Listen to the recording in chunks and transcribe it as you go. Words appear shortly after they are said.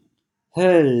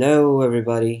Hello,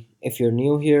 everybody. If you're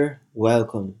new here,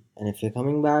 welcome. And if you're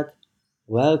coming back,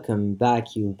 welcome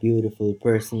back, you beautiful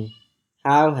person.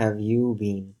 How have you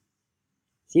been?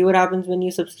 See what happens when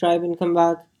you subscribe and come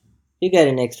back? You get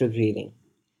an extra greeting.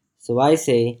 So I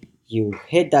say you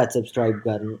hit that subscribe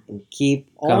button and keep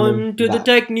coming On to the back.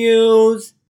 tech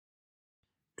news.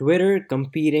 Twitter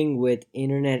competing with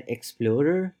Internet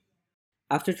Explorer.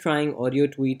 After trying audio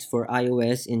tweets for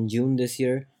iOS in June this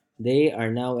year, they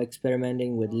are now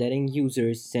experimenting with letting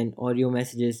users send audio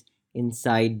messages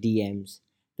inside DMs.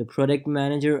 The product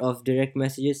manager of Direct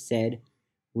Messages said,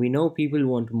 "We know people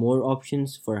want more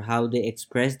options for how they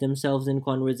express themselves in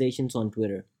conversations on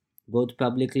Twitter, both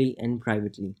publicly and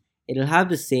privately. It'll have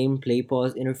the same play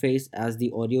pause interface as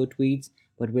the audio tweets,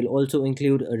 but will also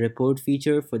include a report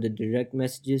feature for the direct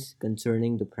messages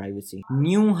concerning the privacy."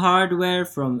 New hardware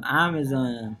from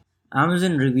Amazon.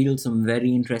 Amazon revealed some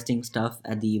very interesting stuff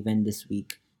at the event this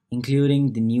week,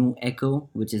 including the new Echo,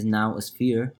 which is now a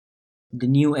sphere, the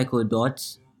new Echo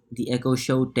Dots, the Echo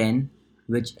Show 10,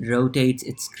 which rotates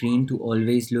its screen to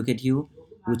always look at you,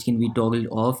 which can be toggled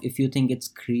off if you think it's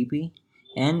creepy,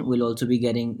 and will also be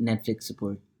getting Netflix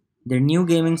support. Their new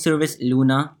gaming service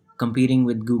Luna, competing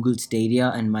with Google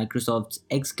Stadia and Microsoft's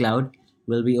xCloud,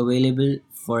 will be available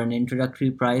for an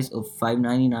introductory price of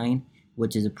 $599,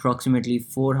 which is approximately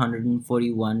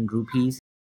 441 rupees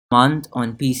a month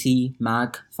on PC,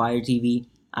 Mac, Fire TV,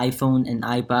 iPhone, and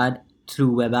iPad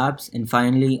through web apps, and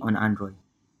finally on Android.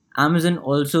 Amazon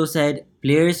also said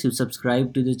players who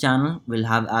subscribe to the channel will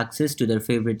have access to their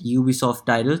favorite Ubisoft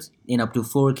titles in up to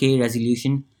 4K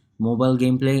resolution, mobile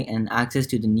gameplay, and access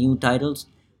to the new titles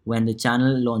when the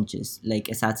channel launches, like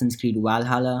Assassin's Creed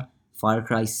Valhalla, Far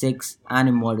Cry 6, and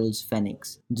Immortals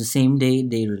Phoenix, the same day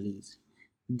they release.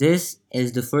 This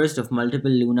is the first of multiple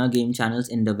Luna game channels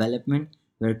in development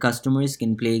where customers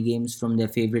can play games from their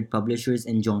favorite publishers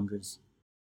and genres.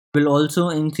 Will also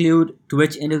include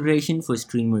Twitch integration for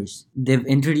streamers. They've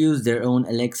introduced their own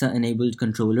Alexa enabled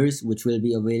controllers, which will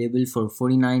be available for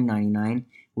 $49.99,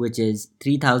 which is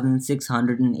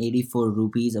 3,684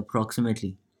 rupees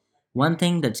approximately. One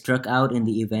thing that struck out in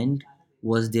the event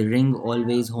was the Ring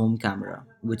Always Home camera,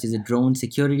 which is a drone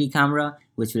security camera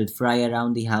which will fly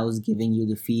around the house giving you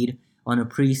the feed on a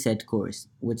preset course,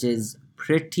 which is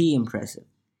pretty impressive.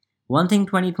 One thing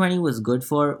 2020 was good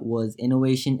for was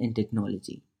innovation in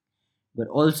technology. But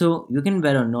also, you can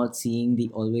bet on not seeing the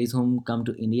Always Home come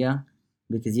to India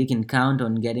because you can count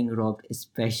on getting robbed,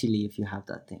 especially if you have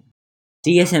that thing.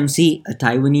 TSMC, a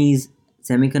Taiwanese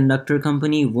semiconductor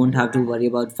company, won't have to worry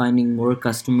about finding more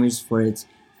customers for its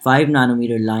 5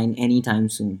 nanometer line anytime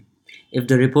soon. If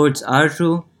the reports are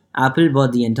true, Apple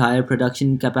bought the entire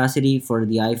production capacity for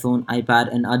the iPhone,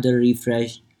 iPad, and other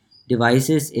refreshed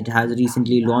devices it has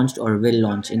recently launched or will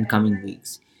launch in coming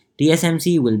weeks.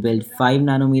 TSMC will build 5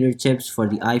 nanometer chips for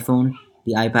the iPhone,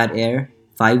 the iPad Air,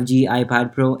 5G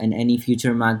iPad Pro, and any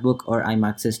future MacBook or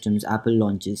iMac systems Apple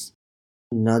launches.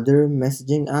 Another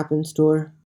messaging app in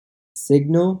store.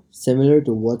 Signal, similar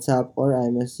to WhatsApp or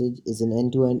iMessage, is an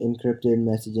end-to-end encrypted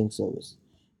messaging service.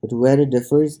 But where it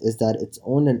differs is that it's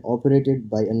owned and operated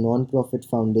by a non-profit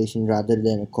foundation rather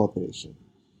than a corporation.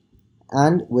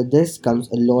 And with this comes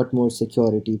a lot more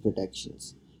security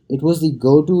protections. It was the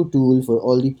go-to tool for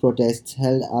all the protests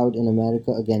held out in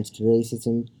America against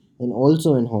racism and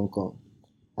also in Hong Kong,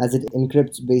 as it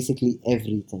encrypts basically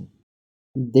everything.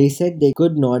 They said they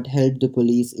could not help the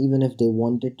police even if they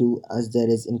wanted to, as there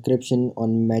is encryption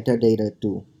on metadata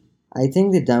too. I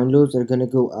think the downloads are gonna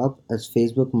go up as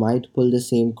Facebook might pull the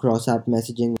same cross app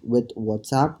messaging with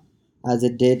WhatsApp as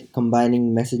it did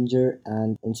combining Messenger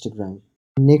and Instagram.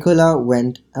 Nikola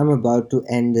went, "I'm about to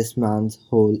end this man's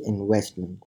whole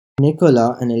investment."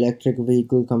 Nikola, an electric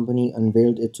vehicle company,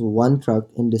 unveiled its one truck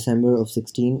in December of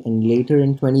 16 and later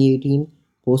in 2018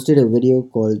 posted a video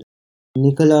called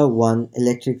Nikola One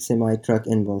electric semi-truck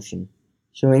in motion,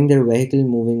 showing their vehicle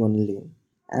moving on a lane.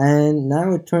 And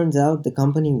now it turns out the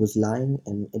company was lying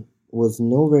and it was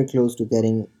nowhere close to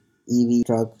getting EV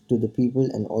truck to the people,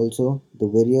 and also the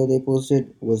video they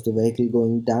posted was the vehicle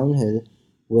going downhill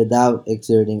without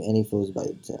exerting any force by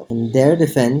itself. And their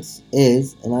defense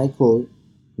is, and I quote,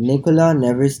 "Nikola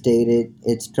never stated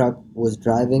its truck was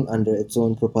driving under its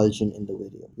own propulsion in the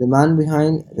video." The man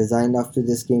behind resigned after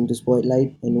this came to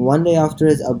spotlight, and one day after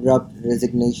his abrupt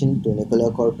resignation to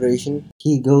Nikola Corporation,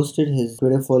 he ghosted his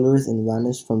Twitter followers and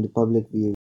vanished from the public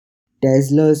view.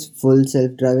 Tesla's full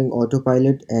self-driving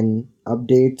autopilot and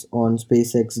updates on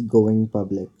SpaceX going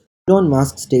public. Elon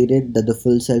Musk stated that the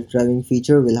full self-driving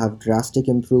feature will have drastic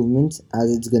improvements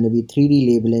as it's going to be 3D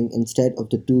labeling instead of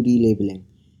the 2D labeling,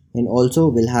 and also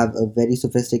will have a very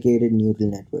sophisticated neural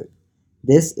network.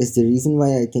 This is the reason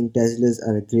why I think Teslas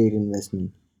are a great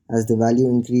investment, as the value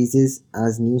increases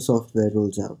as new software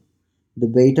rolls out. The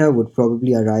beta would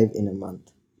probably arrive in a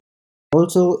month.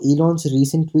 Also, Elon's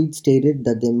recent tweet stated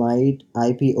that they might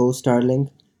IPO Starlink,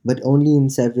 but only in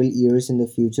several years in the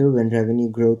future when revenue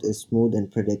growth is smooth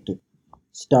and predictable.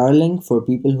 Starlink, for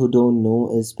people who don't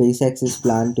know, is SpaceX's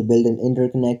plan to build an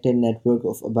interconnected network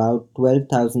of about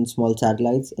 12,000 small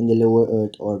satellites in the lower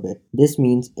Earth orbit. This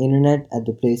means internet at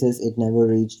the places it never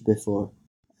reached before.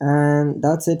 And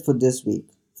that's it for this week.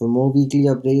 For more weekly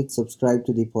updates, subscribe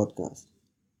to the podcast.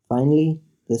 Finally,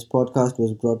 this podcast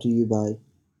was brought to you by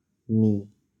me.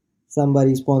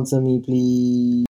 Somebody sponsor me, please.